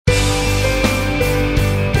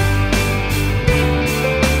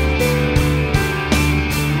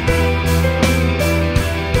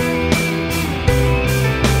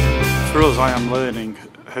I Am Learning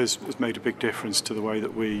has made a big difference to the way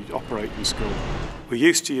that we operate in school. We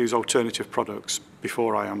used to use alternative products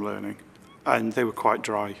before I Am Learning, and they were quite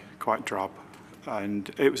dry, quite drab, and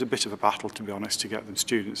it was a bit of a battle, to be honest, to get them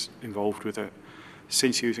students involved with it.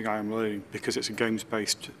 Since using I Am Learning, because it's a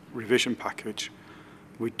games-based revision package,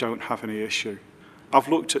 we don't have any issue. I've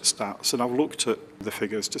looked at stats and I've looked at the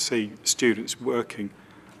figures to see students working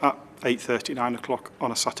at 8:30, 9 o'clock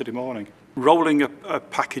on a Saturday morning. Rolling a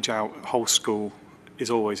package out whole school is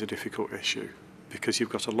always a difficult issue because you've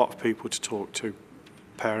got a lot of people to talk to,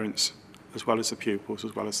 parents as well as the pupils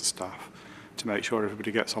as well as the staff, to make sure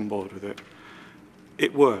everybody gets on board with it.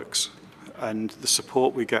 It works, and the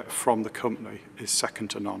support we get from the company is second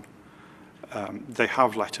to none. They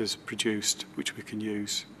have letters produced which we can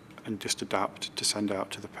use and just adapt to send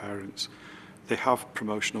out to the parents. They have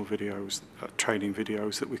promotional videos, training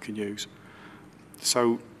videos that we can use.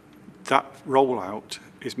 So that rollout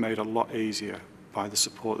is made a lot easier by the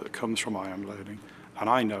support that comes from I Am Learning. And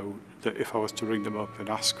I know that if I was to ring them up and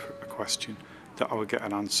ask a question, that I would get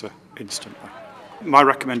an answer instantly. My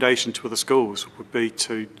recommendation to other schools would be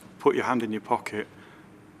to put your hand in your pocket,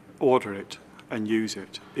 order it and use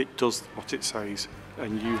it. It does what it says,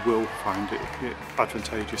 and you will find it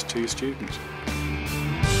advantageous to your students.